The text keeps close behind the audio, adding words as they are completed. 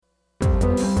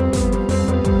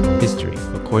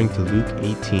according to Luke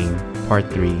 18, Part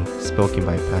 3, spoken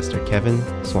by Pastor Kevin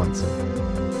Swanson.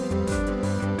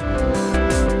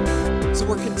 So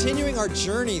we're continuing our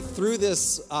journey through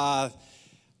this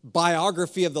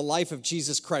biography of the life of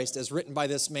Jesus Christ as written by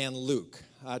this man, Luke.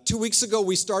 2 weeks ago,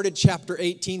 we started chapter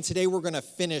 18. Today, we're going to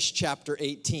finish chapter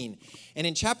 18. And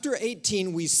in chapter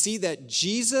 18, we see that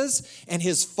Jesus and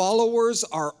his followers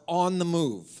are on the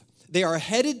move. They are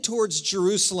headed towards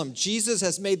Jerusalem. Jesus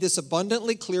has made this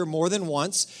abundantly clear more than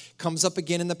once. Comes up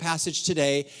again in the passage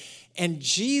today. And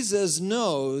Jesus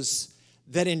knows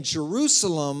that in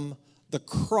Jerusalem, the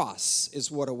cross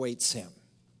is what awaits him.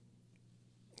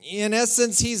 In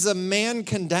essence, he's a man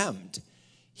condemned.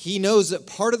 He knows that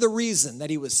part of the reason that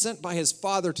he was sent by his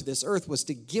Father to this earth was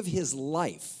to give his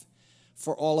life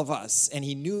for all of us. And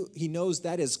he knows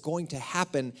that is going to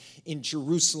happen in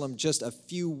Jerusalem just a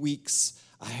few weeks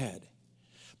ahead.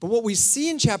 But what we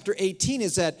see in chapter 18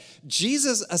 is that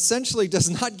Jesus essentially does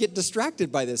not get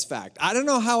distracted by this fact. I don't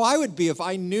know how I would be if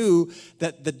I knew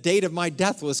that the date of my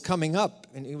death was coming up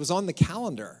and it was on the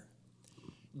calendar.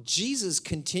 Jesus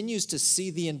continues to see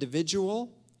the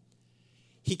individual.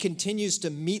 He continues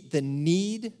to meet the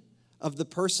need of the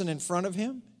person in front of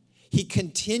him. He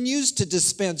continues to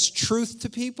dispense truth to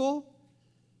people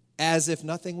as if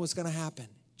nothing was going to happen.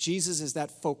 Jesus is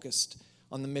that focused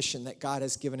on the mission that God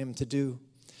has given him to do.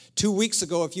 2 weeks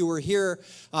ago, if you were here,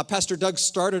 Pastor Doug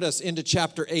started us into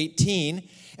chapter 18,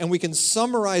 and we can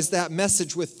summarize that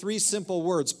message with 3 simple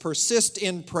words: persist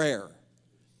in prayer.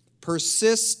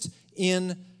 Persist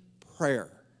in prayer.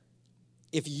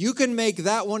 If you can make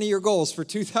that one of your goals for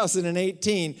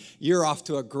 2018, you're off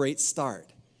to a great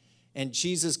start. And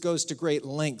Jesus goes to great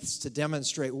lengths to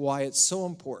demonstrate why it's so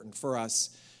important for us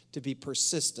to be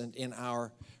persistent in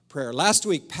our prayer. Last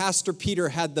week, Pastor Peter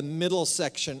had the middle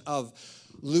section of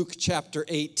Luke chapter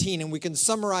 18, and we can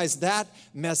summarize that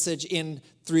message in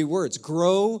 3 words: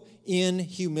 grow in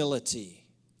humility.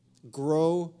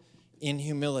 Grow in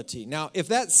humility. Now, if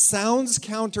that sounds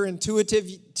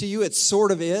counterintuitive to you, it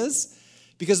sort of is,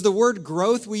 because the word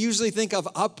growth, we usually think of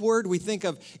upward, we think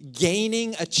of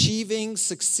gaining, achieving,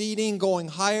 succeeding, going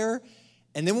higher,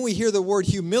 and then when we hear the word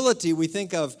humility, we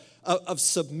think of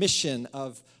submission,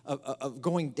 of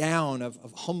going down,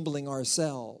 of humbling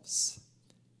ourselves.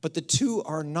 But the two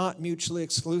are not mutually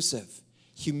exclusive.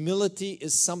 Humility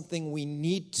is something we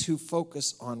need to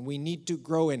focus on. We need to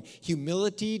grow in.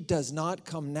 Humility does not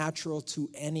come natural to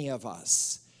any of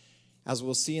us. As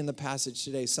we'll see in the passage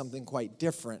today, something quite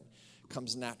different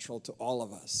comes natural to all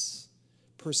of us.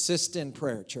 Persist in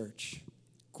prayer, church.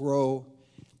 Grow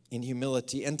in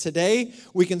humility. And today,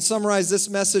 we can summarize this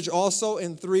message also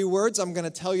in 3 words. I'm going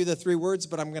to tell you the 3 words,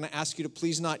 but I'm going to ask you to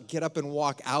please not get up and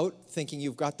walk out thinking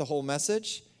you've got the whole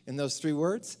message in those 3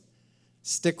 words.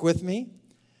 Stick with me.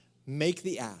 Make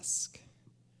the ask.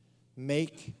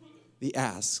 Make the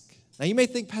ask. Now, you may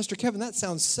think, Pastor Kevin, that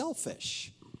sounds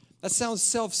selfish. That sounds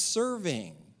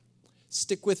self-serving.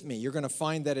 Stick with me. You're going to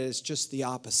find that it is just the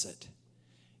opposite.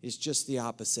 It's just the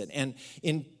opposite. And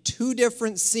in 2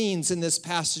 different scenes in this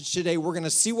passage today, we're going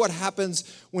to see what happens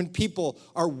when people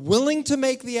are willing to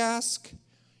make the ask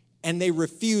and they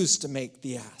refuse to make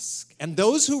the ask. And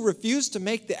those who refuse to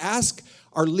make the ask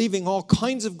are leaving all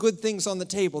kinds of good things on the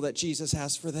table that Jesus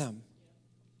has for them.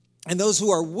 And those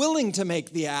who are willing to make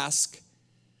the ask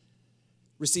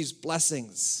receives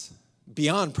blessings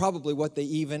beyond probably what they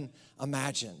even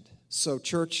imagined. So,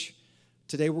 church,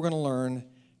 today we're going to learn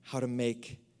how to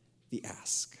make the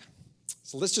ask.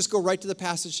 So let's just go right to the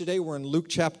passage today. We're in Luke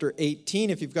chapter 18.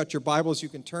 If you've got your Bibles, you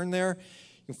can turn there.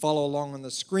 You can follow along on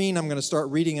the screen. I'm going to start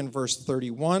reading in verse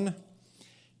 31,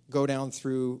 go down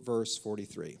through verse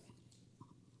 43.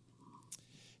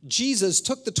 Jesus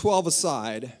took the 12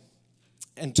 aside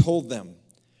and told them,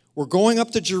 "We're going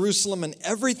up to Jerusalem, and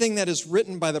everything that is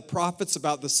written by the prophets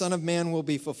about the Son of Man will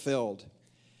be fulfilled.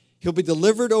 He'll be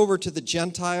delivered over to the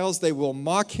Gentiles. They will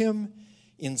mock him,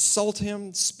 insult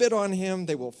him, spit on him.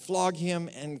 They will flog him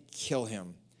and kill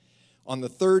him. On the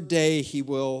 3rd day, he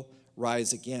will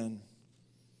rise again."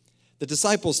 The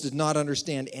disciples did not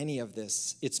understand any of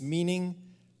this. Its meaning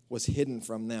was hidden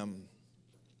from them,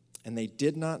 and they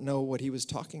did not know what he was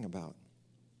talking about.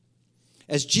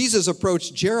 As Jesus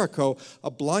approached Jericho,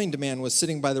 a blind man was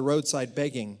sitting by the roadside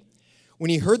begging. When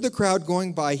he heard the crowd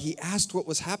going by, he asked what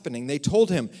was happening. They told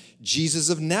him, "Jesus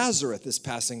of Nazareth is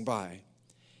passing by."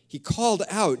 He called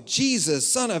out, "Jesus,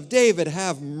 Son of David,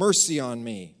 have mercy on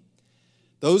me."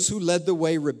 Those who led the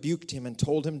way rebuked him and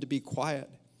told him to be quiet.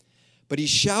 But he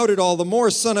shouted all the more,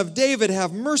 "Son of David,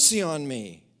 have mercy on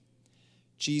me."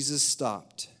 Jesus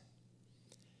stopped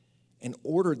and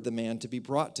ordered the man to be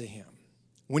brought to him.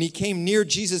 When he came near,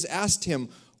 Jesus asked him,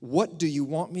 "What do you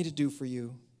want me to do for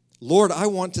you?" "Lord, I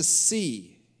want to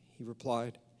see," he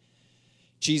replied.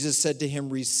 Jesus said to him,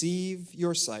 "Receive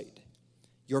your sight.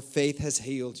 Your faith has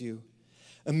healed you."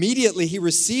 Immediately he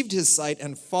received his sight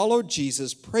and followed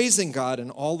Jesus, praising God, and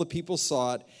all the people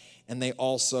saw it, and they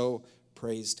also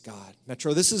praised God.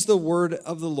 Metro, this is the word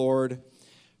of the Lord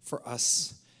for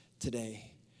us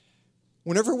today.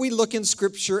 Whenever we look in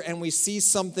Scripture and we see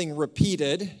something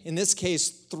repeated, in this case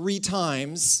 3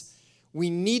 times, we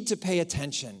need to pay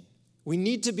attention. We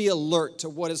need to be alert to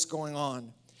what is going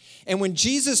on. And when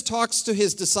Jesus talks to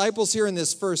his disciples here in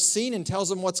this first scene and tells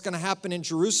them what's going to happen in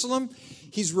Jerusalem,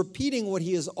 he's repeating what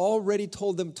he has already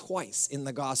told them twice in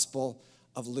the Gospel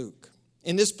of Luke.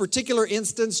 In this particular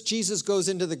instance, Jesus goes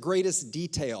into the greatest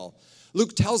detail.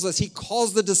 Luke tells us he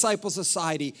calls the disciples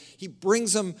aside. He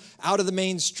brings them out of the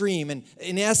mainstream. And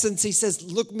in essence, he says,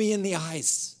 "Look me in the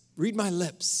eyes. Read my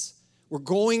lips. We're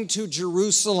going to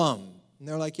Jerusalem." And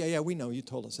they're like, yeah, we know. You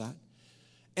told us that.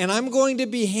 "And I'm going to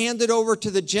be handed over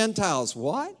to the Gentiles."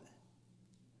 What?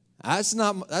 That's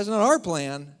not our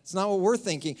plan. It's not what we're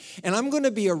thinking. "And I'm going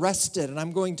to be arrested, and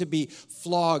I'm going to be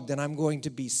flogged, and I'm going to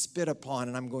be spit upon,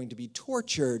 and I'm going to be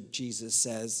tortured," Jesus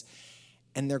says,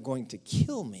 "and they're going to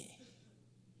kill me.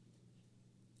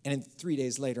 And 3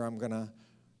 days later, I'm going to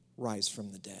rise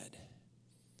from the dead."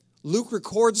 Luke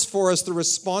records for us the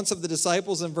response of the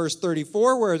disciples in verse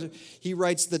 34, where he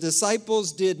writes, "The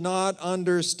disciples did not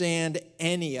understand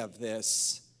any of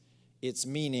this. Its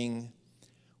meaning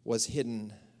was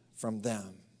hidden from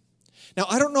them." Now,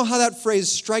 I don't know how that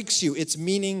phrase strikes you, "its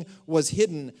meaning was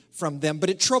hidden from them,"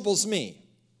 but it troubles me.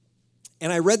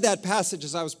 And I read that passage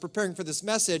as I was preparing for this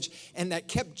message, and that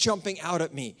kept jumping out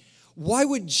at me. Why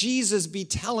would Jesus be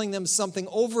telling them something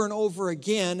over and over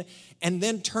again and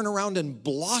then turn around and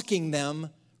blocking them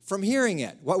from hearing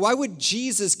it? Why would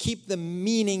Jesus keep the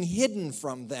meaning hidden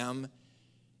from them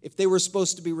if they were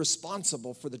supposed to be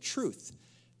responsible for the truth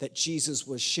that Jesus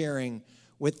was sharing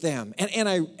with them? And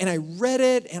I read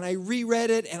it, and I reread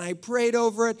it, and I prayed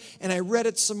over it, and I read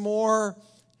it some more,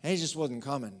 and it just wasn't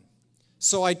coming.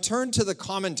 So I turned to the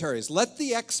commentaries. Let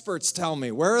the experts tell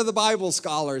me. Where are the Bible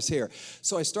scholars here?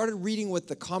 So I started reading what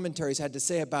the commentaries had to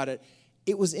say about it.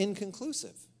 It was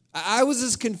inconclusive. I was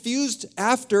as confused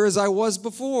after as I was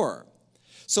before.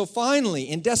 So finally,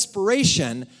 in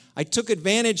desperation, I took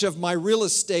advantage of my real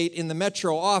estate in the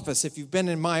Metro office. If you've been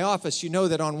in my office, you know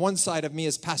that on one side of me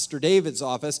is Pastor David's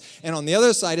office, and on the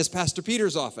other side is Pastor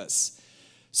Peter's office.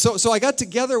 So I got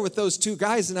together with those 2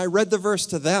 guys, and I read the verse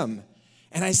to them.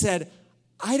 And I said,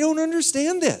 I don't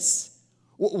understand this.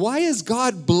 Why is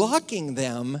God blocking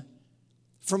them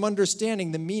from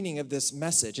understanding the meaning of this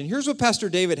message? And here's what Pastor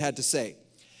David had to say.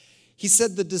 He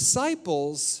said the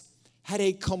disciples had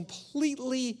a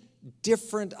completely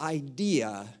different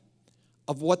idea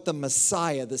of what the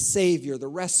Messiah, the Savior, the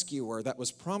rescuer that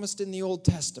was promised in the Old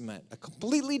Testament, a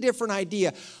completely different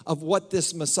idea of what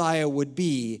this Messiah would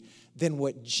be than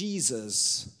what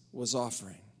Jesus was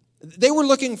offering. They were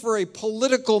looking for a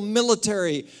political,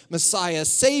 military Messiah,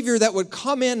 Savior that would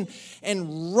come in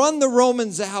and run the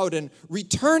Romans out and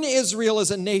return Israel as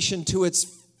a nation to its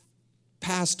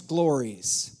past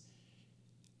glories.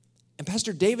 And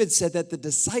Pastor David said that the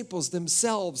disciples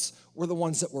themselves were the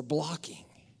ones that were blocking.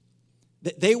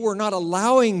 That they were not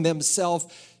allowing themselves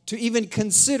to even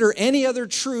consider any other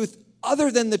truth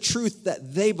other than the truth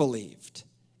that they believed.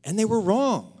 And they were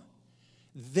wrong.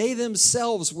 They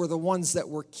themselves were the ones that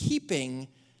were keeping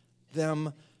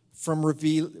them from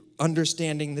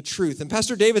understanding the truth. And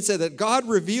Pastor David said that God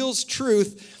reveals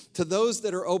truth to those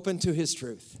that are open to his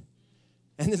truth.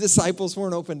 And the disciples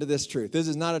weren't open to this truth. This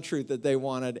is not a truth that they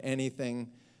wanted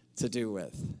anything to do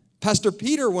with. Pastor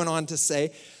Peter went on to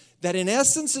say that in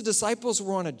essence, the disciples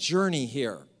were on a journey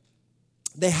here.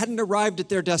 They hadn't arrived at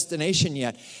their destination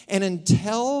yet. And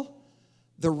until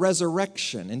the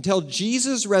resurrection, until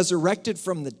Jesus resurrected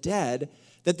from the dead,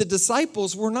 that the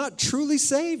disciples were not truly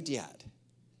saved yet.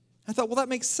 I thought, well, that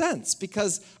makes sense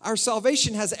because our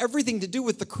salvation has everything to do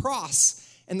with the cross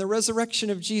and the resurrection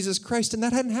of Jesus Christ, and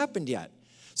that hadn't happened yet.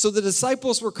 So the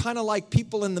disciples were kind of like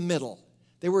people in the middle.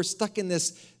 They were stuck in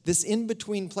this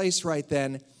in-between place right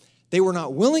then. They were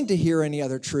not willing to hear any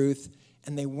other truth,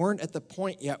 and they weren't at the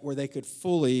point yet where they could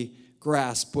fully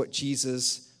grasp what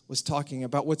Jesus was talking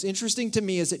about. What's interesting to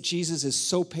me is that Jesus is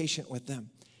so patient with them.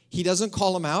 He doesn't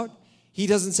call them out. He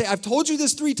doesn't say, I've told you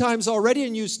this 3 times already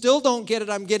and you still don't get it.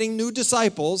 I'm getting new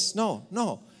disciples.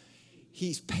 No.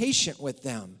 He's patient with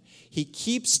them. He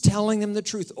keeps telling them the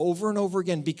truth over and over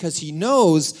again because he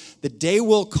knows the day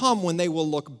will come when they will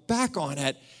look back on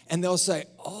it and they'll say,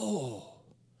 oh,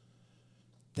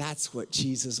 that's what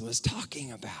Jesus was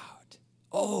talking about.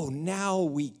 Oh, now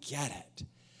we get it.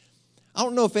 I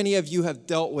don't know if any of you have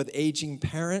dealt with aging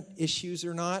parent issues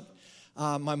or not.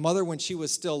 My mother, when she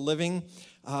was still living,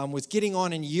 was getting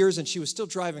on in years, and she was still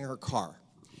driving her car.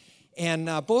 And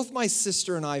both my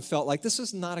sister and I felt like this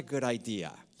was not a good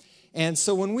idea. And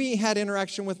so when we had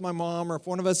interaction with my mom, or if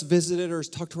one of us visited or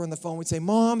talked to her on the phone, we'd say,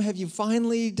 Mom, have you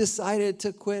finally decided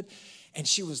to quit? And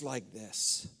she was like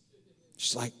this.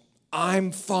 She's like,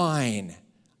 I'm fine.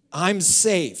 I'm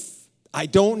safe. I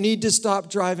don't need to stop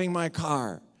driving my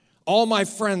car. All my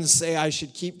friends say I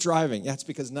should keep driving. That's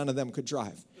because none of them could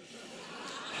drive.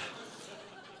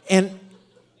 And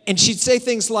she'd say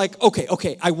things like,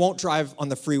 okay, I won't drive on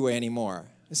the freeway anymore.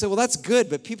 I said, well, that's good,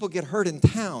 but people get hurt in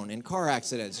town in car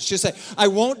accidents. She'd say, I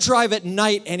won't drive at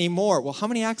night anymore. Well, how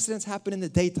many accidents happen in the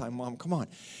daytime, Mom? Come on.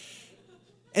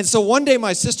 And so one day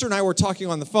my sister and I were talking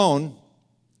on the phone,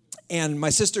 and my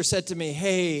sister said to me,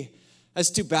 hey, that's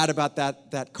too bad about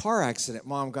that car accident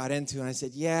Mom got into. And I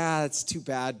said, yeah, it's too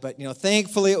bad. But,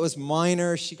 thankfully it was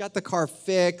minor. She got the car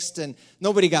fixed, and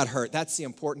nobody got hurt. That's the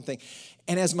important thing.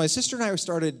 And as my sister and I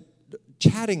started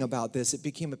chatting about this, it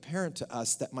became apparent to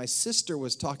us that my sister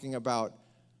was talking about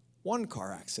one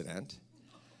car accident,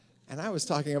 and I was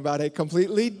talking about a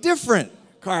completely different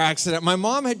car accident. My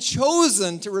mom had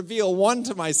chosen to reveal one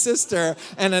to my sister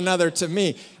and another to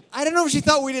me. I don't know if she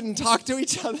thought we didn't talk to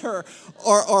each other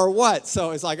or what.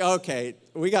 So it's like, okay,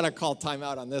 we got to call time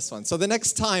out on this one. So the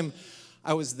next time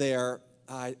I was there,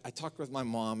 I talked with my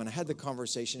mom, and I had the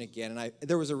conversation again, and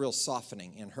there was a real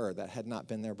softening in her that had not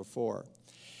been there before.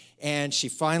 And she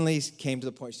finally came to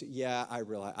the point, she said, yeah, I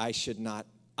realize I should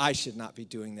not be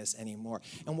doing this anymore.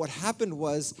 And what happened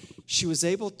was she was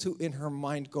able to, in her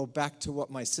mind, go back to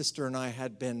what my sister and I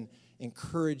had been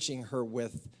encouraging her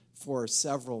with for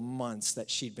several months that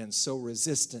she'd been so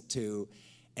resistant to.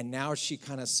 And now she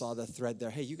kind of saw the thread there.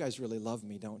 Hey, you guys really love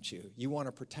me, don't you? You want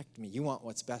to protect me. You want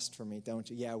what's best for me, don't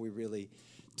you? Yeah, we really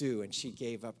do. And she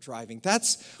gave up driving.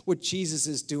 That's what Jesus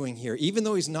is doing here. Even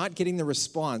though he's not getting the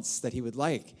response that he would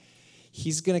like,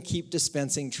 he's going to keep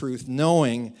dispensing truth,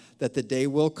 knowing that the day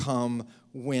will come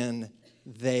when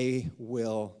they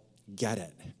will get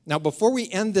it. Now, before we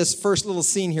end this first little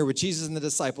scene here with Jesus and the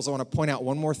disciples, I want to point out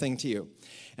one more thing to you.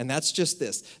 And that's just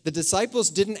this. The disciples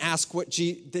didn't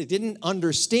they didn't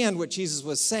understand what Jesus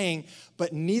was saying,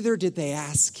 but neither did they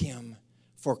ask him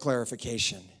for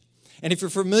clarification. And if you're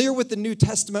familiar with the New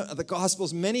Testament of the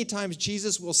Gospels, many times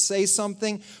Jesus will say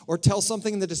something or tell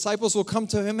something, and the disciples will come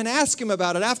to him and ask him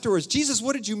about it afterwards. Jesus,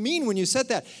 what did you mean when you said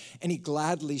that? And he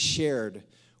gladly shared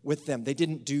with them. They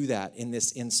didn't do that in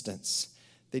this instance.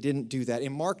 They didn't do that.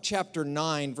 In Mark chapter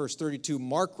 9, verse 32,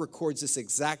 Mark records this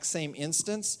exact same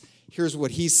instance. Here's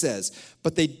what he says.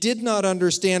 But they did not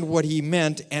understand what he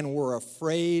meant and were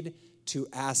afraid to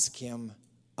ask him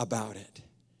about it.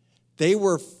 They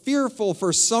were fearful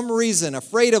for some reason,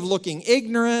 afraid of looking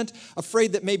ignorant,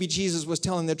 afraid that maybe Jesus was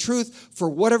telling the truth. For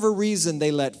whatever reason,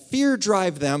 they let fear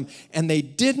drive them, and they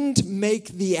didn't make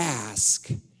the ask,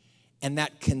 and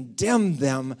that condemned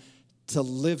them to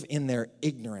live in their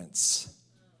ignorance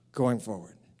going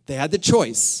forward. They had the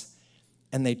choice,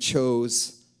 and they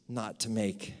chose not to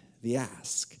make the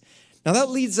ask. Now that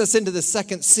leads us into the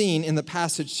second scene in the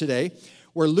passage today,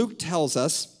 where Luke tells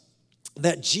us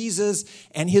that Jesus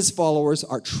and his followers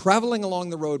are traveling along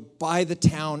the road by the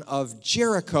town of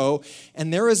Jericho,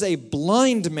 and there is a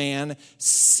blind man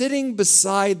sitting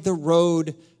beside the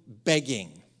road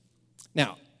begging.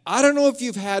 Now, I don't know if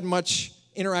you've had much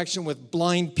interaction with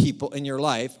blind people in your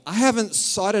life. I haven't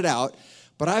sought it out,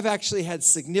 but I've actually had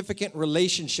significant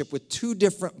relationship with two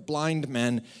different blind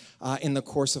men in the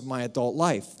course of my adult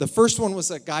life. The first one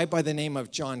was a guy by the name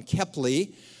of John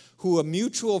Kepley, who a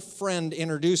mutual friend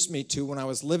introduced me to when I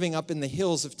was living up in the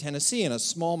hills of Tennessee in a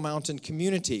small mountain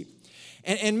community.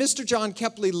 And Mr. John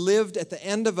Kepley lived at the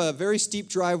end of a very steep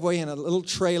driveway in a little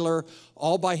trailer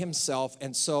all by himself,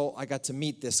 and so I got to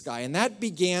meet this guy. And that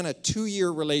began a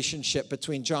 2-year relationship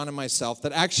between John and myself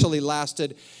that actually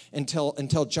lasted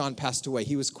until John passed away.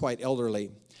 He was quite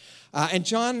elderly. And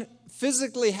John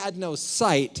physically had no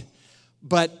sight,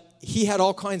 but he had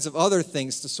all kinds of other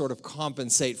things to sort of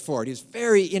compensate for it. He was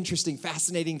very interesting,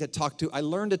 fascinating to talk to. I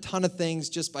learned a ton of things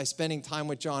just by spending time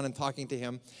with John and talking to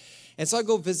him. And so I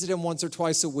go visit him once or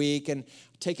twice a week and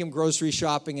take him grocery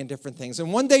shopping and different things.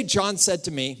 And one day John said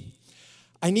to me,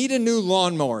 I need a new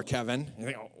lawnmower, Kevin. And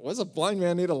I go, what does a blind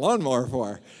man need a lawnmower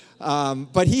for?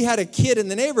 But he had a kid in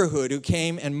the neighborhood who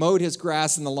came and mowed his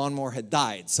grass, and the lawnmower had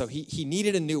died. So he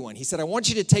needed a new one. He said, I want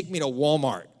you to take me to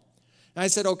Walmart. And I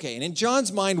said, okay. And in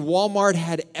John's mind, Walmart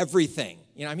had everything.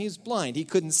 He was blind. He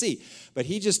couldn't see. But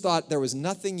he just thought there was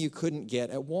nothing you couldn't get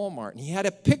at Walmart. And he had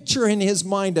a picture in his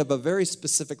mind of a very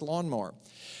specific lawnmower.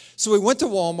 So we went to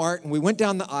Walmart, and we went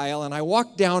down the aisle, and I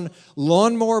walked down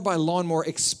lawnmower by lawnmower,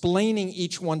 explaining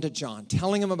each one to John,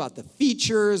 telling him about the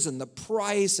features and the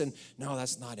price, and no,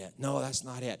 that's not it. No, that's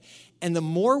not it. And the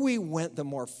more we went, the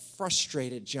more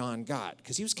frustrated John got,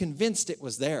 because he was convinced it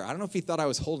was there. I don't know if he thought I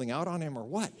was holding out on him or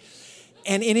what.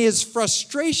 And in his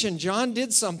frustration, John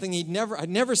did something I'd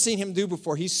never seen him do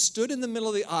before. He stood in the middle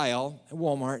of the aisle at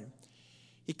Walmart.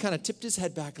 He kind of tipped his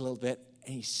head back a little bit,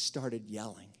 and he started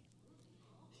yelling.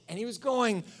 And he was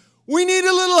going, "We need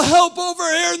a little help over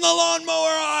here in the lawnmower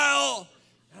aisle."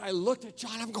 And I looked at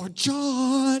John. I'm going,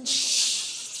 "John,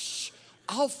 shh.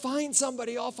 I'll find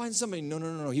somebody.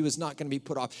 No. He was not going to be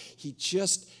put off. He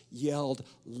just yelled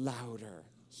louder.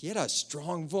 He had a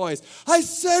strong voice. "I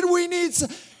said we need some."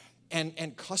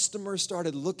 And customers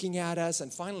started looking at us,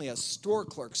 and finally a store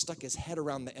clerk stuck his head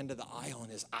around the end of the aisle, and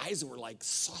his eyes were like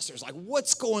saucers, like,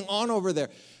 "What's going on over there?"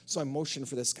 So I motioned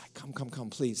for this guy, come,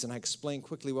 please. And I explained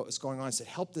quickly what was going on. I said,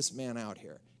 "Help this man out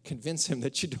here. Convince him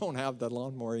that you don't have the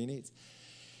lawnmower he needs."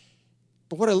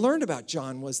 But what I learned about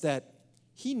John was that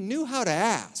he knew how to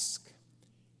ask,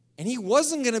 and he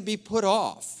wasn't going to be put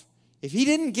off. If he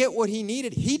didn't get what he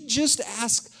needed, he'd just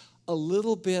ask a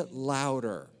little bit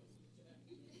louder.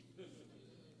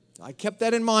 I kept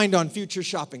that in mind on future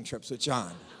shopping trips with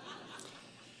John.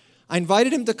 I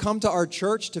invited him to come to our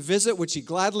church to visit, which he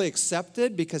gladly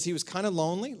accepted because he was kind of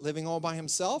lonely, living all by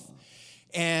himself.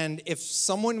 And if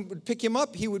someone would pick him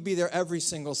up, he would be there every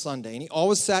single Sunday. And he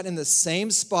always sat in the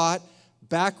same spot,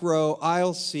 back row,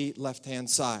 aisle seat, left-hand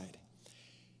side.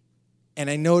 And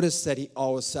I noticed that he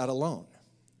always sat alone.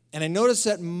 And I noticed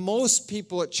that most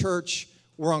people at church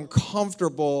were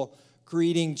uncomfortable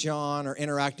greeting John or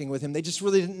interacting with him. They just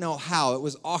really didn't know how. It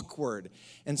was awkward.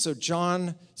 And so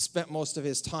John spent most of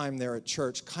his time there at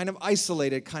church, kind of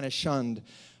isolated, kind of shunned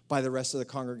by the rest of the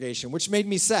congregation, which made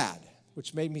me sad.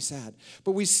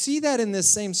 But we see that in this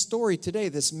same story today,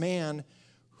 this man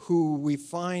who we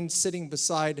find sitting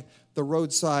beside the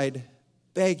roadside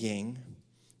begging,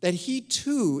 that he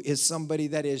too is somebody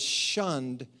that is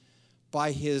shunned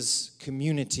by his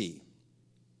community.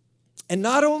 And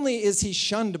not only is he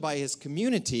shunned by his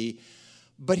community,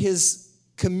 but his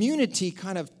community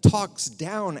kind of talks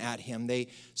down at him. They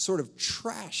sort of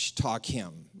trash talk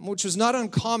him, which was not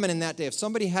uncommon in that day. If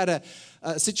somebody had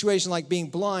a situation like being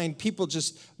blind, people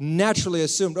just naturally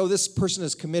assumed, "Oh, this person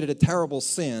has committed a terrible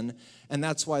sin, and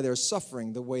that's why they're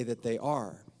suffering the way that they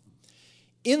are."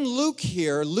 In Luke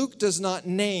here, Luke does not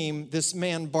name this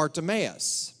man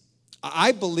Bartimaeus.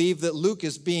 I believe that Luke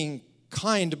is being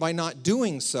kind by not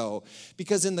doing so,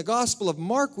 because in the Gospel of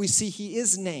Mark we see he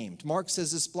is named. Mark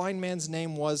says this blind man's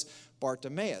name was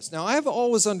Bartimaeus. Now I've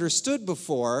always understood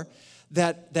before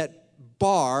that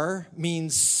Bar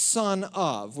means son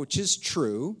of, which is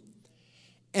true,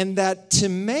 and that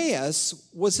Timaeus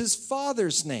was his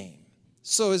father's name.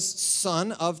 So his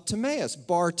son of Timaeus,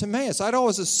 Bartimaeus. I'd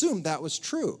always assumed that was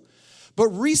true. But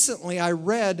recently I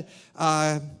read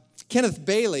Kenneth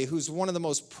Bailey, who's one of the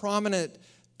most prominent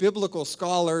biblical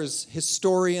scholars,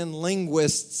 historian,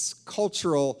 linguists,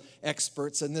 cultural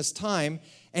experts in this time,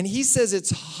 and he says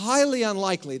it's highly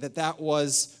unlikely that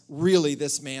was really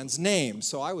this man's name.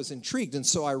 So I was intrigued, and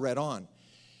so I read on.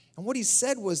 And what he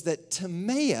said was that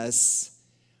Timaeus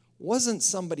wasn't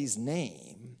somebody's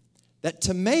name, that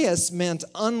Timaeus meant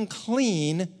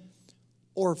unclean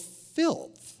or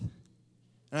filth.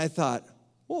 And I thought,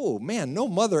 oh man, no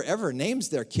mother ever names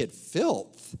their kid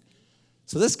filth.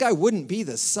 So this guy wouldn't be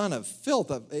the son of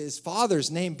filth, of his father's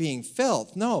name being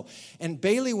filth. No. And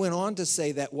Bailey went on to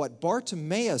say that what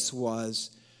Bartimaeus was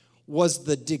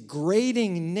the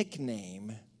degrading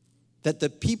nickname that the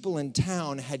people in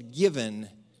town had given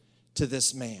to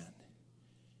this man.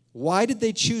 Why did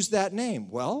they choose that name?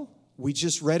 Well, we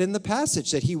just read in the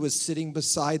passage that he was sitting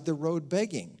beside the road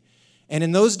begging. And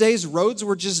in those days, roads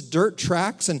were just dirt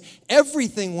tracks, and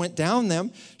everything went down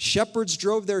them. Shepherds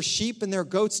drove their sheep and their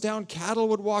goats down. Cattle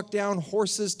would walk down,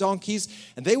 horses, donkeys,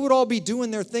 and they would all be doing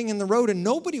their thing in the road, and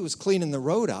nobody was cleaning the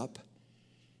road up.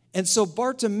 And so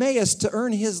Bartimaeus, to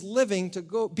earn his living, to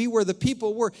go be where the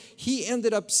people were, he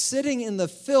ended up sitting in the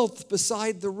filth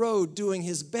beside the road doing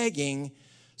his begging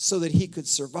so that he could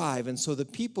survive. And so the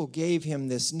people gave him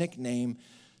this nickname,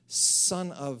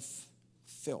 son of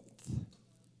filth.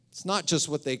 It's not just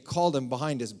what they called him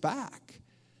behind his back.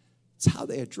 It's how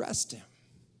they addressed him.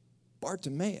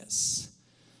 Bartimaeus,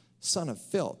 son of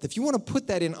filth. If you want to put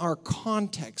that in our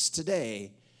context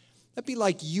today, That'd be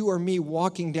like you or me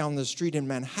walking down the street in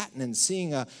Manhattan and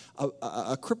seeing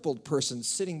a crippled person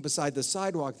sitting beside the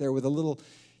sidewalk there with a little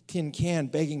tin can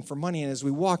begging for money. And as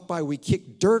we walk by, we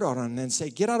kick dirt on him and say,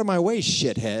 "Get out of my way,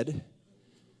 shithead."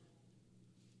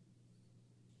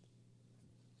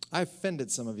 I offended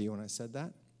some of you when I said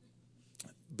that.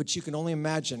 But you can only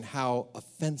imagine how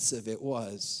offensive it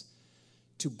was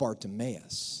to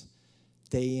Bartimaeus,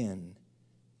 day in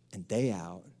and day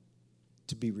out,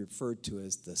 to be referred to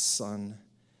as the son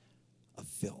of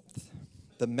filth.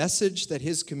 The message that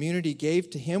his community gave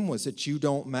to him was that you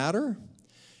don't matter.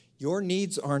 Your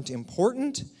needs aren't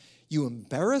important. You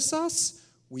embarrass us.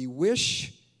 We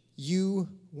wish you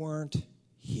weren't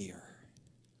here.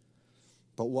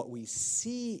 But what we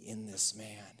see in this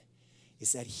man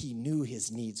is that he knew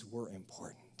his needs were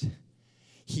important.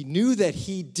 He knew that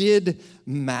he did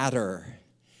matter.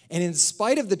 And in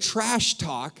spite of the trash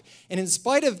talk, and in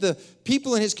spite of the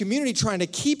people in his community trying to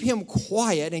keep him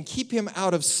quiet and keep him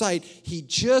out of sight, he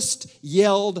just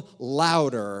yelled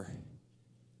louder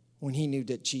when he knew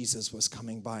that Jesus was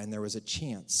coming by and there was a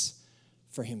chance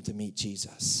for him to meet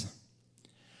Jesus.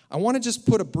 I want to just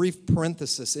put a brief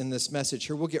parenthesis in this message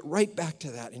here. We'll get right back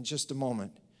to that in just a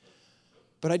moment.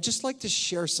 But I'd just like to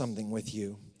share something with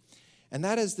you, and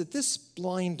that is that this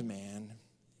blind man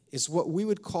is what we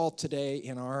would call today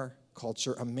in our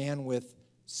culture a man with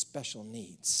special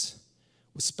needs.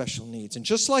 With special needs. And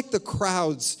just like the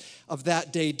crowds of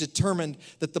that day determined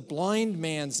that the blind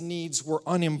man's needs were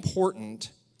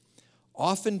unimportant,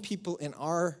 often people in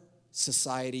our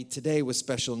society today with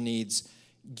special needs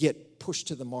get pushed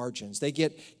to the margins. They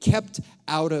get kept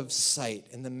out of sight.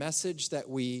 And the message that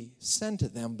we send to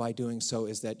them by doing so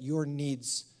is that your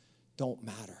needs don't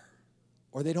matter,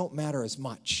 or they don't matter as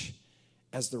much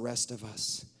as the rest of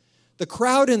us. The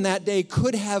crowd in that day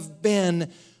could have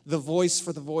been the voice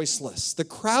for the voiceless. The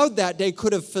crowd that day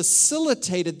could have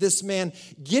facilitated this man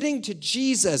getting to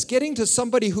Jesus, getting to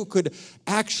somebody who could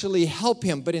actually help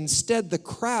him. But instead, the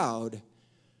crowd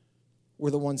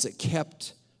were the ones that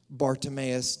kept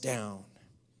Bartimaeus down.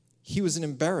 He was an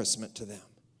embarrassment to them.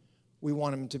 We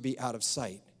want him to be out of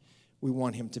sight. We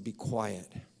want him to be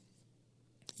quiet.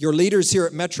 Your leaders here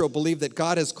at Metro believe that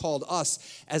God has called us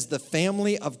as the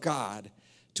family of God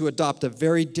to adopt a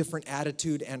very different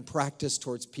attitude and practice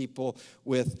towards people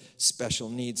with special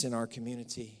needs in our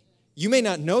community. You may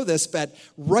not know this, but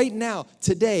right now,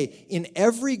 today, in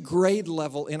every grade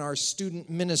level in our student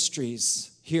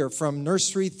ministries here, from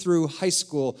nursery through high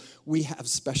school, we have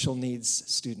special needs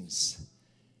students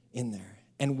in there.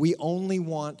 And we only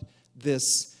want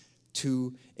this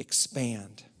to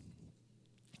expand.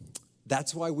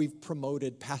 That's why we've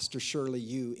promoted Pastor Shirley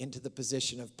Yu into the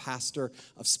position of pastor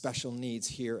of special needs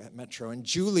here at Metro. And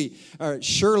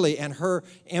Shirley and her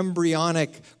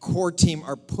embryonic core team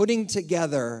are putting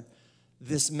together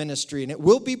this ministry, and it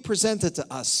will be presented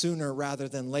to us sooner rather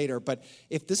than later. But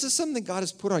if this is something God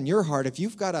has put on your heart, if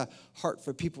you've got a heart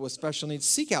for people with special needs,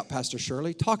 seek out Pastor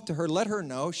Shirley, talk to her, let her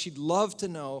know. She'd love to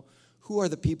know who are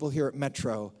the people here at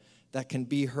Metro that can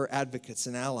be her advocates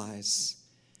and allies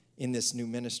in this new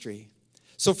ministry.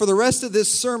 So for the rest of this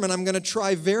sermon, I'm going to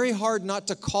try very hard not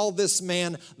to call this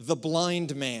man the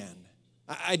blind man.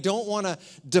 I don't want to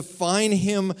define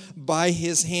him by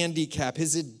his handicap.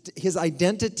 His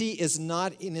identity is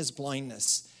not in his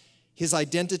blindness. His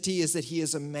identity is that he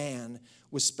is a man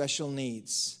with special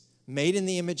needs, made in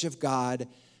the image of God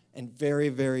and very,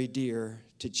 very dear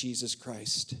to Jesus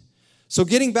Christ. So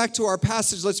getting back to our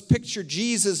passage, let's picture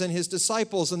Jesus and his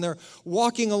disciples, and they're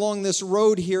walking along this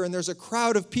road here, and there's a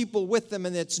crowd of people with them,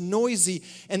 and it's noisy,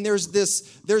 and there's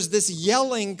this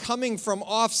yelling coming from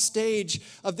off stage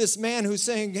of this man who's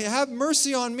saying, "Have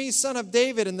mercy on me, son of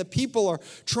David," and the people are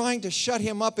trying to shut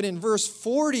him up. And in verse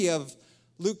 40 of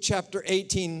Luke chapter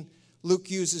 18,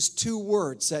 Luke uses two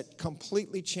words that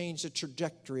completely change the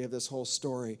trajectory of this whole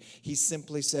story. He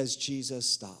simply says, Jesus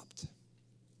stopped.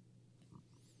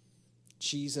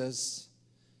 Jesus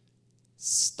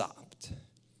stopped.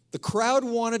 The crowd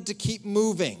wanted to keep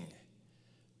moving,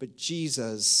 but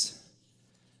Jesus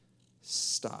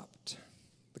stopped.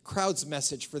 The crowd's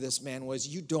message for this man was,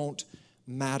 you don't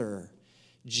matter.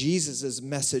 Jesus'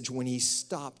 message when he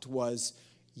stopped was,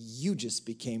 you just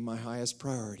became my highest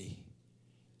priority.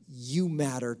 You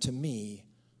matter to me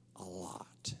a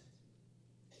lot.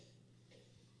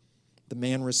 The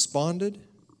man responded.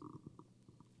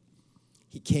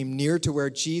 He came near to where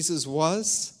Jesus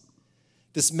was.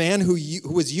 This man who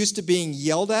was used to being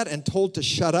yelled at and told to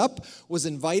shut up was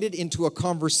invited into a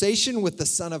conversation with the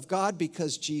Son of God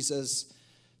because Jesus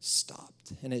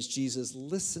stopped. And as Jesus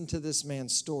listened to this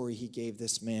man's story, he gave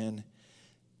this man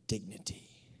dignity.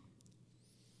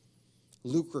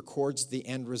 Luke records the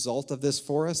end result of this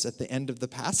for us at the end of the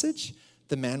passage.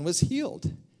 The man was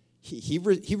healed. He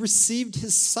received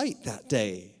his sight that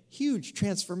day. Huge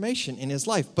transformation in his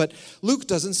life. But Luke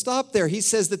doesn't stop there. He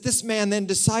says that this man then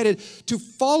decided to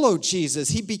follow Jesus.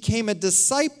 He became a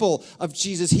disciple of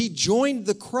Jesus. He joined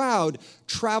the crowd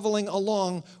traveling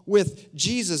along with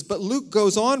Jesus. But Luke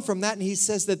goes on from that and he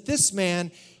says that this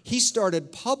man, he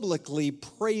started publicly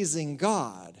praising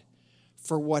God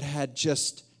for what had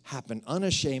just happened,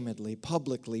 unashamedly,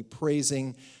 publicly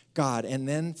praising God. And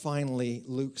then finally,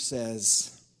 Luke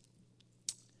says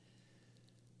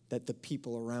that the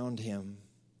people around him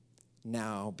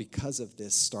now, because of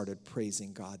this, started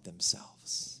praising God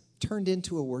themselves. Turned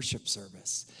into a worship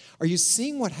service. Are you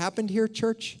seeing what happened here,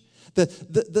 church?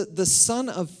 The son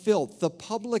of filth, the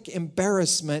public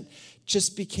embarrassment,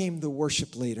 just became the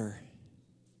worship leader.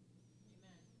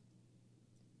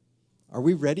 Are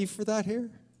we ready for that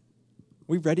here? Are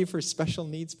we ready for special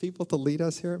needs people to lead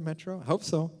us here at Metro? I hope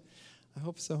so. I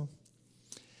hope so.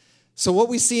 So what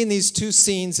we see in these two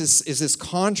scenes is this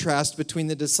contrast between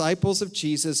the disciples of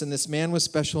Jesus and this man with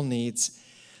special needs.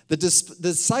 The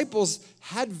disciples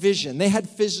had vision. They had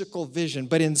physical vision.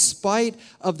 But in spite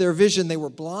of their vision, they were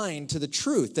blind to the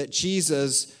truth that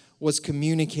Jesus was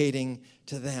communicating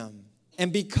to them.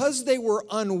 And because they were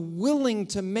unwilling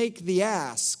to make the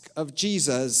ask of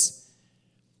Jesus,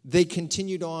 they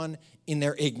continued on in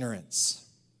their ignorance.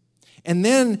 And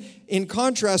then, in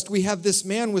contrast, we have this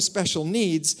man with special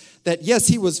needs that, yes,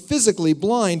 he was physically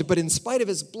blind, but in spite of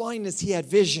his blindness, he had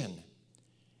vision.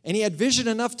 And he had vision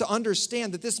enough to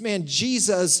understand that this man,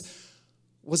 Jesus,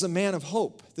 was a man of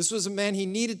hope. This was a man he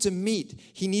needed to meet.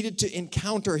 He needed to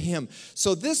encounter him.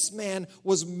 So this man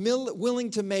was willing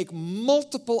to make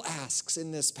multiple asks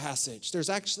in this passage. There's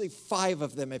actually 5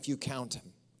 of them if you count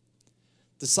them.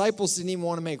 Disciples didn't even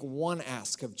want to make one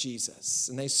ask of Jesus,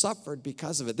 and they suffered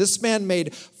because of it. This man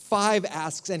made 5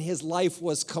 asks, and his life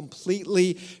was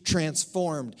completely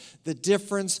transformed. The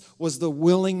difference was the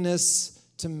willingness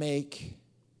to make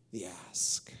the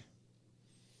ask.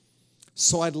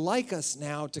 So I'd like us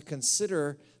now to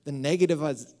consider the negative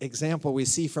example we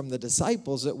see from the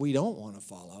disciples that we don't want to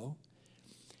follow.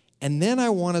 And then I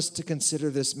want us to consider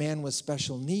this man with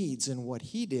special needs and what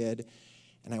he did,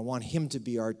 and I want him to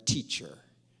be our teacher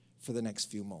for the next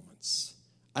few moments.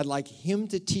 I'd like him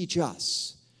to teach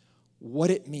us what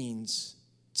it means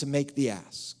to make the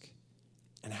ask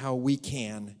and how we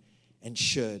can and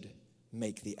should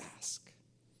make the ask.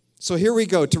 So here we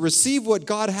go. To receive what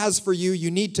God has for you, you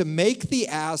need to make the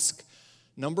ask,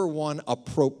 number 1,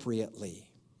 appropriately.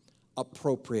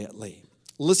 Appropriately.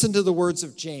 Listen to the words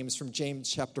of James from James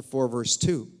chapter 4, verse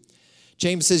 2.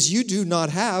 James says, "You do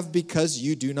not have because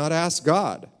you do not ask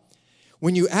God.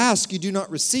 When you ask, you do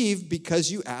not receive because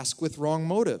you ask with wrong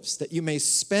motives, that you may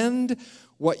spend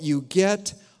what you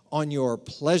get on your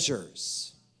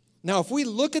pleasures." Now, if we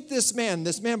look at this man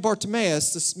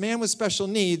Bartimaeus, this man with special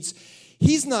needs,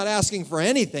 he's not asking for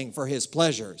anything for his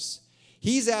pleasures.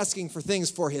 He's asking for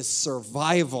things for his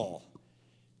survival.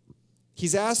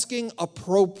 He's asking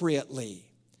appropriately.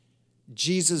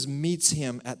 Jesus meets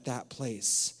him at that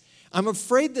place. I'm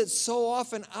afraid that so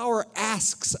often our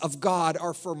asks of God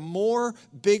are for more,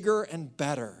 bigger, and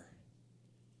better.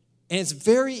 And it's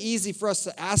very easy for us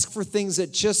to ask for things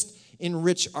that just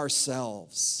enrich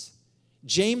ourselves.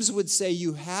 James would say,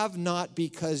 you have not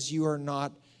because you are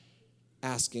not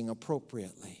asking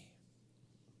appropriately.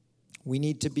 We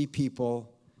need to be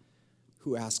people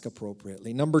who ask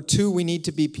appropriately. Number 2, we need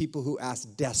to be people who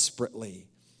ask desperately.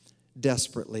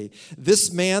 Desperately.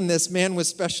 This man with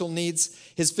special needs,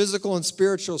 his physical and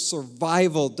spiritual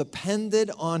survival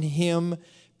depended on him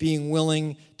being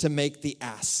willing to make the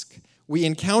ask. We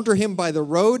encounter him by the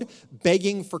road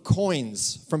begging for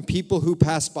coins from people who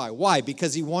pass by. Why?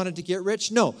 Because he wanted to get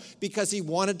rich? No, because he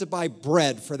wanted to buy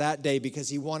bread for that day, because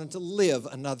he wanted to live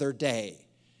another day.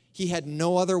 He had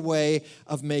no other way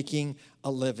of making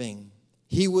a living.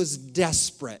 He was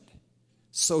desperate.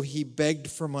 So he begged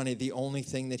for money, the only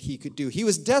thing that he could do. He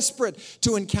was desperate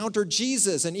to encounter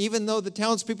Jesus. And even though the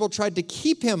townspeople tried to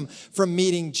keep him from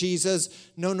meeting Jesus,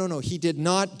 no, he did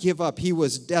not give up. He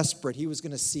was desperate. He was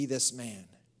going to see this man.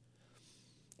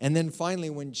 And then finally,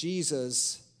 when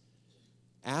Jesus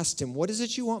asked him, "What is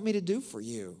it you want me to do for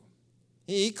you?"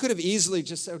 He could have easily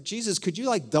just said, "Jesus, could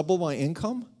you double my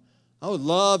income? I would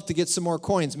love to get some more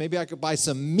coins. Maybe I could buy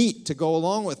some meat to go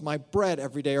along with my bread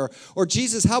every day. Or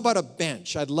Jesus, how about a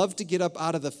bench? I'd love to get up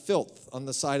out of the filth on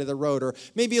the side of the road. Or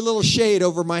maybe a little shade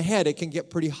over my head. It can get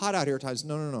pretty hot out here at times."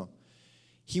 No.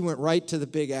 He went right to the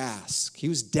big ask. He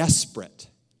was desperate.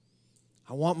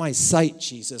 I want my sight,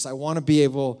 Jesus. I want to be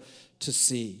able to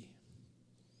see.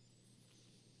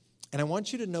 And I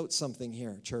want you to note something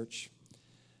here, church.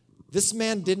 This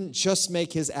man didn't just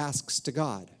make his asks to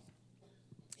God.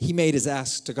 He made his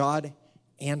asks to God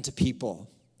and to people,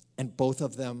 and both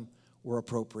of them were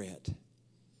appropriate.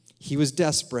 He was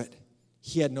desperate.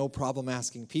 He had no problem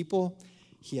asking people.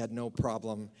 He had no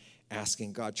problem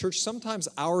asking God. Church, sometimes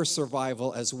our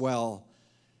survival as well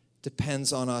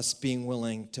depends on us being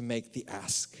willing to make the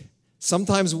ask.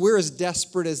 Sometimes we're as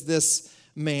desperate as this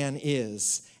man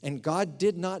is. And God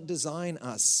did not design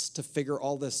us to figure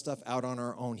all this stuff out on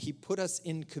our own. He put us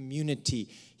in community.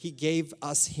 He gave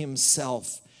us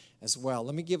himself as well.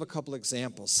 Let me give a couple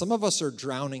examples. Some of us are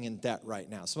drowning in debt right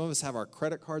now. Some of us have our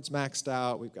credit cards maxed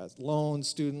out. We've got loans,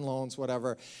 student loans,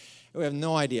 whatever. We have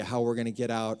no idea how we're going to get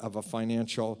out of a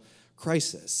financial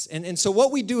crisis. And so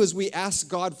what we do is we ask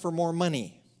God for more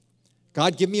money.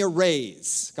 God, give me a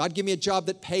raise. God, give me a job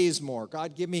that pays more.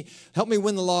 God, help me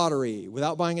win the lottery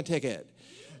without buying a ticket.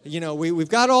 You know, we've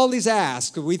got all these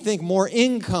asks. We think more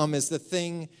income is the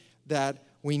thing that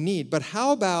we need. But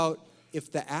how about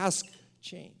if the ask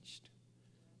changed,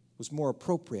 was more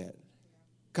appropriate?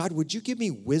 God, would you give me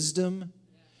wisdom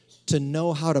to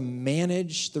know how to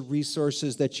manage the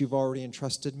resources that you've already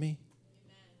entrusted me?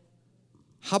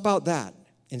 How about that?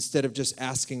 Instead of just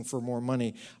asking for more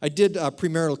money. I did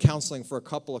premarital counseling for a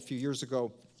couple a few years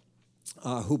ago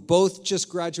who both just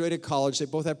graduated college. They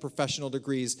both had professional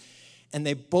degrees, and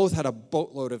they both had a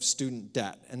boatload of student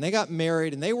debt. And they got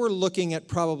married, and they were looking at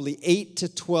probably 8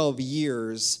 to 12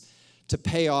 years to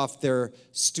pay off their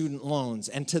student loans.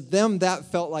 And to them,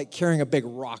 that felt like carrying a big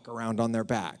rock around on their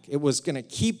back. It was going to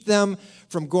keep them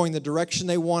from going the direction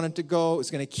they wanted to go. It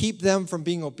was going to keep them from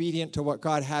being obedient to what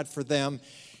God had for them.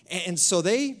 And so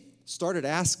they started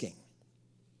asking.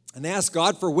 And they asked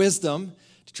God for wisdom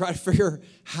to try to figure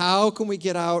how can we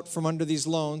get out from under these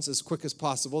loans as quick as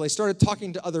possible. They started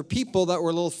talking to other people that were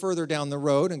a little further down the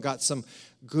road and got some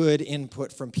good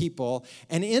input from people.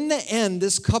 And in the end,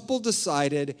 this couple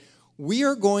decided, we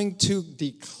are going to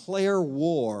declare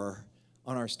war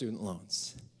on our student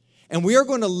loans. And we are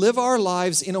going to live our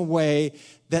lives in a way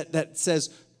that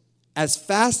says, as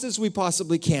fast as we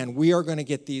possibly can, we are going to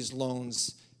get these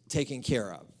loans taken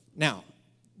care of. Now,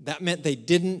 that meant they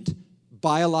didn't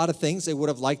buy a lot of things they would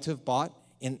have liked to have bought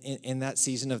in that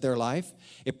season of their life.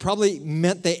 It probably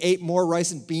meant they ate more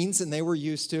rice and beans than they were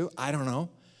used to. I don't know.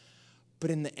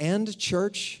 But in the end,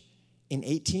 church, in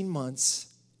 18 months,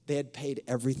 they had paid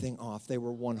everything off. They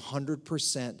were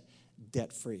 100%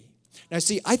 debt-free. Now,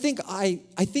 see, I think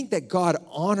that God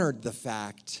honored the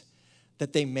fact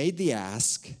that they made the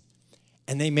ask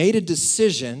and they made a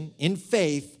decision in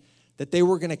faith that they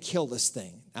were going to kill this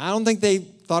thing. I don't think they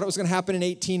thought it was going to happen in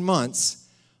 18 months,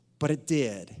 but it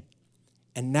did.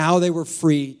 And now they were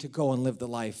free to go and live the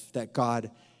life that God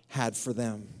had for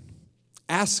them.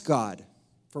 Ask God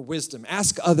for wisdom.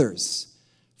 Ask others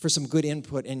for some good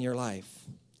input in your life.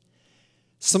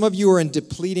 Some of you are in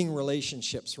depleting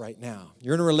relationships right now.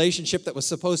 You're in a relationship that was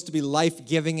supposed to be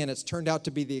life-giving, and it's turned out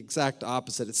to be the exact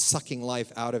opposite. It's sucking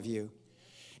life out of you.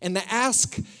 And the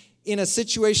ask in a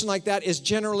situation like that is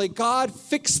generally, God,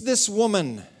 fix this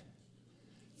woman.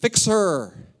 Fix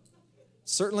her.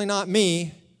 Certainly not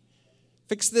me.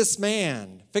 Fix this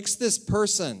man. Fix this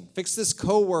person. Fix this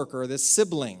coworker, this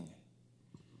sibling.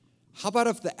 How about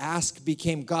if the ask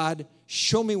became, God,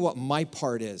 show me what my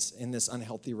part is in this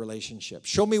unhealthy relationship.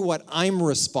 Show me what I'm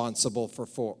responsible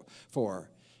for.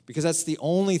 Because that's the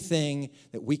only thing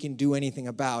that we can do anything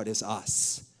about is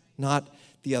us, not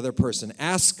the other person.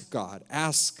 Ask God.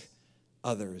 Ask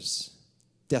others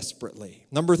desperately.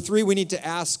 Number 3, we need to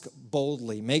ask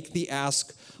boldly. Make the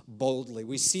ask boldly.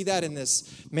 We see that in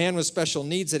this man with special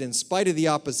needs, that in spite of the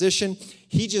opposition,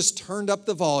 he just turned up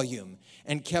the volume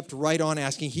and kept right on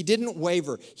asking. He didn't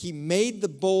waver. He made the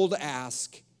bold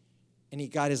ask, and he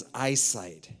got his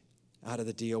eyesight out of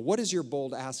the deal. What is your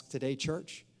bold ask today,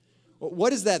 church?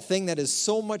 What is that thing that is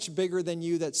so much bigger than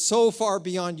you, that's so far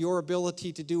beyond your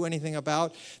ability to do anything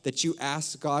about, that you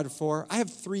ask God for? I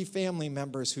have 3 family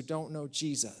members who don't know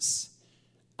Jesus.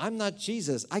 I'm not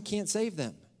Jesus. I can't save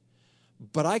them.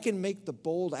 But I can make the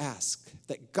bold ask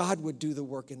that God would do the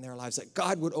work in their lives, that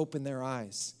God would open their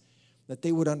eyes, that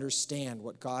they would understand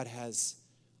what God has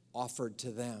offered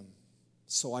to them.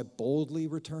 So I boldly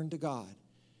return to God,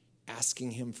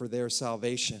 asking him for their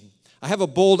salvation. I have a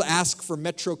bold ask for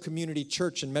Metro Community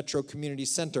Church and Metro Community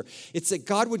Center. It's that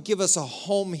God would give us a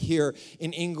home here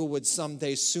in Inglewood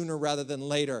someday, sooner rather than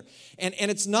later. And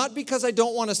it's not because I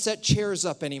don't want to set chairs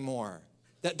up anymore.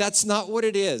 That's not what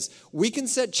it is. We can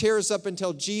set chairs up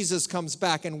until Jesus comes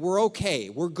back, and we're okay.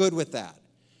 We're good with that.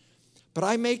 But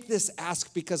I make this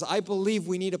ask because I believe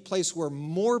we need a place where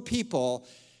more people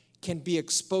can be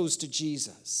exposed to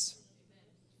Jesus.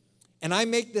 And I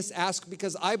make this ask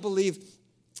because I believe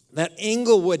that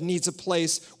Englewood needs a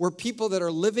place where people that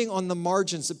are living on the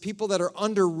margins, the people that are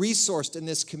under-resourced in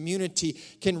this community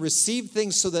can receive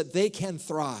things so that they can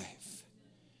thrive.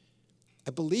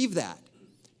 I believe that.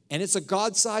 And it's a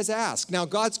God-sized ask. Now,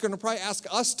 God's going to probably ask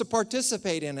us to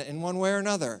participate in it in one way or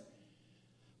another.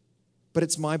 But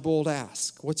it's my bold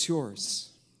ask. What's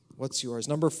yours? What's yours?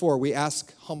 Number 4, we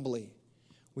ask humbly.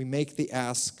 We make the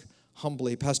ask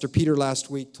humbly. Pastor Peter last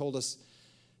week told us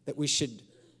that we should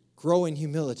grow in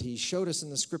humility. He showed us in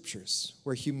the scriptures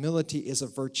where humility is a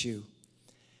virtue.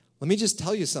 Let me just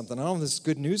tell you something. I don't know if this is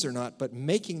good news or not, but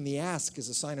making the ask is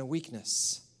a sign of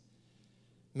weakness.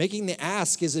 Making the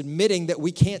ask is admitting that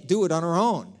we can't do it on our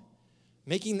own.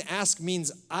 Making the ask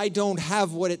means I don't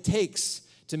have what it takes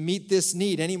to meet this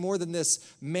need any more than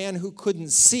this man who couldn't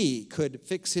see could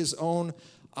fix his own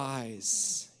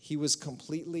eyes. He was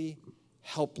completely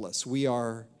helpless. We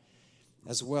are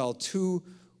as well. 2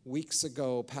 weeks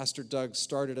ago, Pastor Doug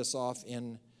started us off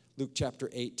in Luke chapter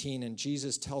 18, and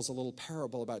Jesus tells a little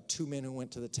parable about 2 men who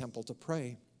went to the temple to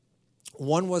pray.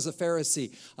 One was a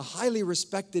Pharisee, a highly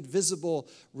respected, visible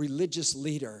religious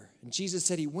leader. And Jesus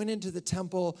said he went into the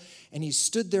temple and he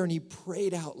stood there and he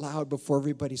prayed out loud before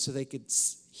everybody so they could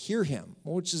hear him,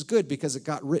 which is good because it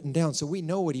got written down so we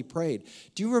know what he prayed.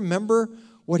 Do you remember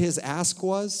what his ask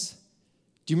was?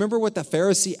 Do you remember what the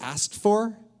Pharisee asked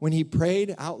for when he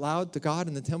prayed out loud to God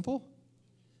in the temple?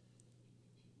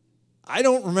 I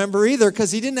don't remember either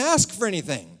because he didn't ask for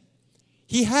anything.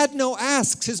 He had no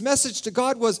asks. His message to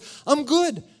God was, I'm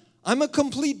good. I'm a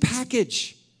complete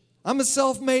package. I'm a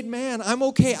self-made man. I'm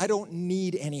okay. I don't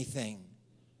need anything.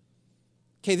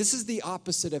 Okay, this is the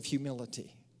opposite of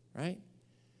humility, right?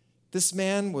 This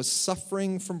man was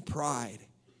suffering from pride.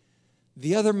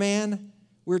 The other man,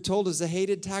 we're told, is a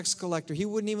hated tax collector. He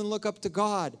wouldn't even look up to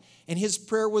God. And his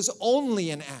prayer was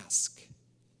only an ask.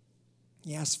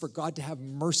 He asked for God to have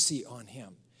mercy on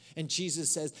him. And Jesus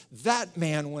says, that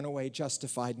man went away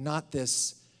justified, not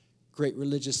this great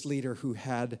religious leader who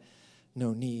had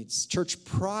no needs. Church,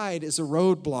 pride is a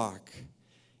roadblock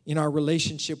in our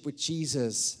relationship with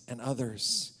Jesus and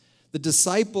others. The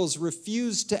disciples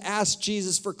refused to ask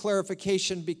Jesus for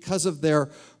clarification because of their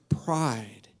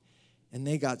pride, and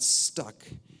they got stuck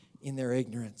in their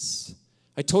ignorance.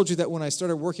 I told you that when I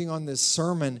started working on this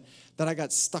sermon that I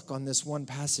got stuck on this one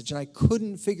passage, and I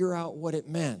couldn't figure out what it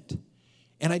meant.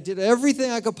 And I did everything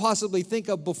I could possibly think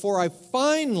of before I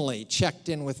finally checked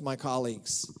in with my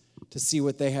colleagues to see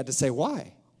what they had to say.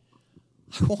 Why?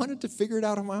 I wanted to figure it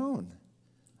out on my own.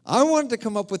 I wanted to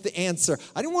come up with the answer.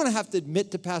 I didn't want to have to admit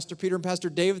to Pastor Peter and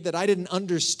Pastor David that I didn't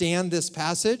understand this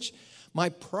passage. My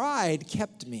pride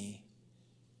kept me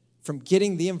from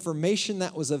getting the information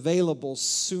that was available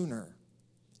sooner.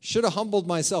 Should have humbled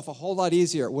myself a whole lot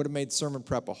easier. It would have made sermon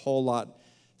prep a whole lot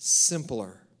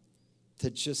simpler. To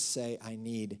just say, I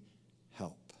need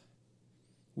help.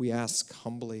 We ask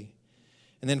humbly.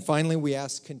 And then finally, we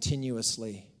ask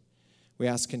continuously. We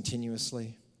ask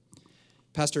continuously.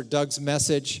 Pastor Doug's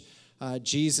message,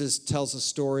 Jesus tells a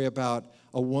story about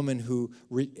a woman who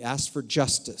asked for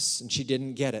justice, and she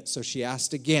didn't get it. So she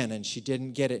asked again, and she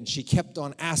didn't get it. And she kept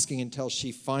on asking until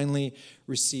she finally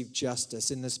received justice.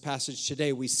 In this passage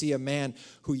today, we see a man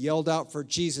who yelled out for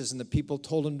Jesus, and the people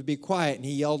told him to be quiet. And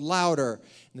he yelled louder,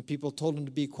 and the people told him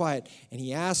to be quiet. And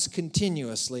he asked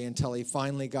continuously until he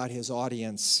finally got his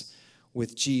audience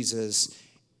with Jesus,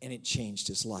 and it changed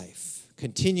his life.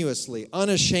 Continuously,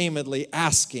 unashamedly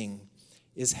asking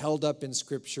is held up in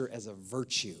Scripture as a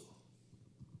virtue.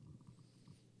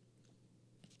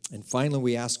 And finally,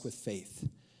 we ask with faith.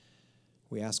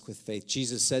 We ask with faith.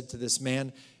 Jesus said to this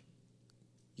man,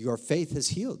 your faith has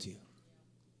healed you.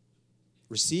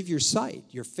 Receive your sight.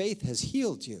 Your faith has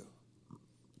healed you.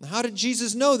 Now, how did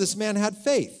Jesus know this man had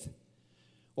faith?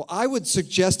 Well, I would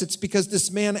suggest it's because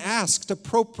this man asked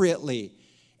appropriately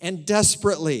and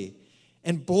desperately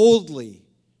and boldly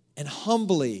and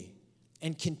humbly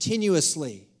and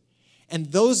continuously. And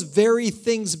those very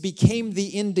things became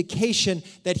the indication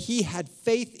that he had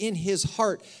faith in his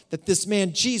heart that this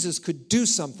man, Jesus, could do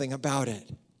something about it.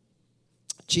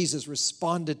 Jesus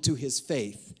responded to his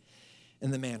faith,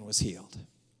 and the man was healed.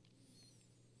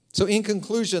 So in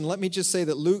conclusion, let me just say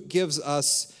that Luke gives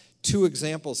us 2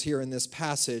 examples here in this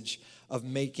passage of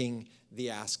making the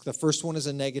ask. The first one is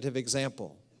a negative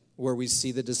example, where we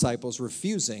see the disciples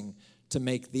refusing to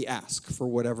make the ask for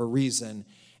whatever reason,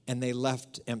 and they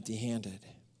left empty-handed.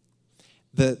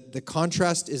 The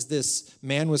contrast is this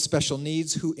man with special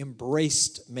needs who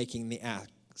embraced making the ask.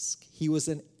 He was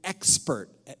an expert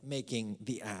at making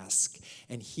the ask,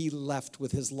 and he left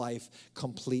with his life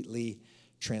completely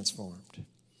transformed.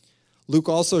 Luke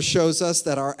also shows us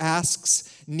that our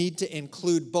asks need to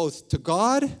include both to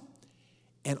God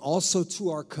and also to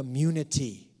our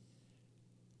community.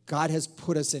 God has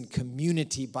put us in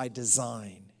community by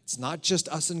design. It's not just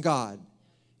us and God.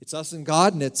 It's us and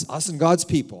God, and it's us and God's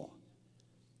people.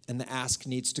 And the ask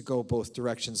needs to go both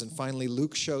directions. And finally,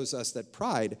 Luke shows us that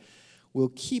pride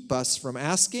will keep us from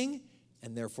asking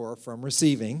and therefore from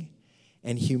receiving.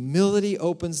 And humility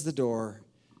opens the door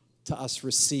to us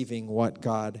receiving what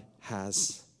God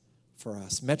has for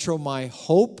us. Metro, my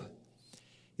hope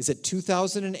is that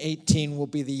 2018 will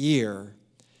be the year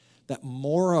that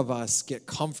more of us get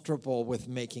comfortable with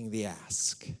making the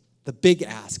ask. The big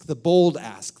ask, the bold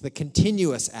ask, the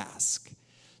continuous ask,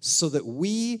 so that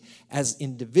we as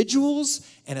individuals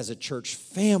and as a church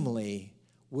family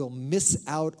will miss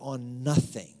out on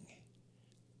nothing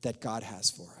that God has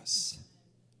for us.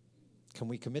 Can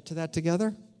we commit to that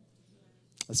together?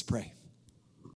 Let's pray.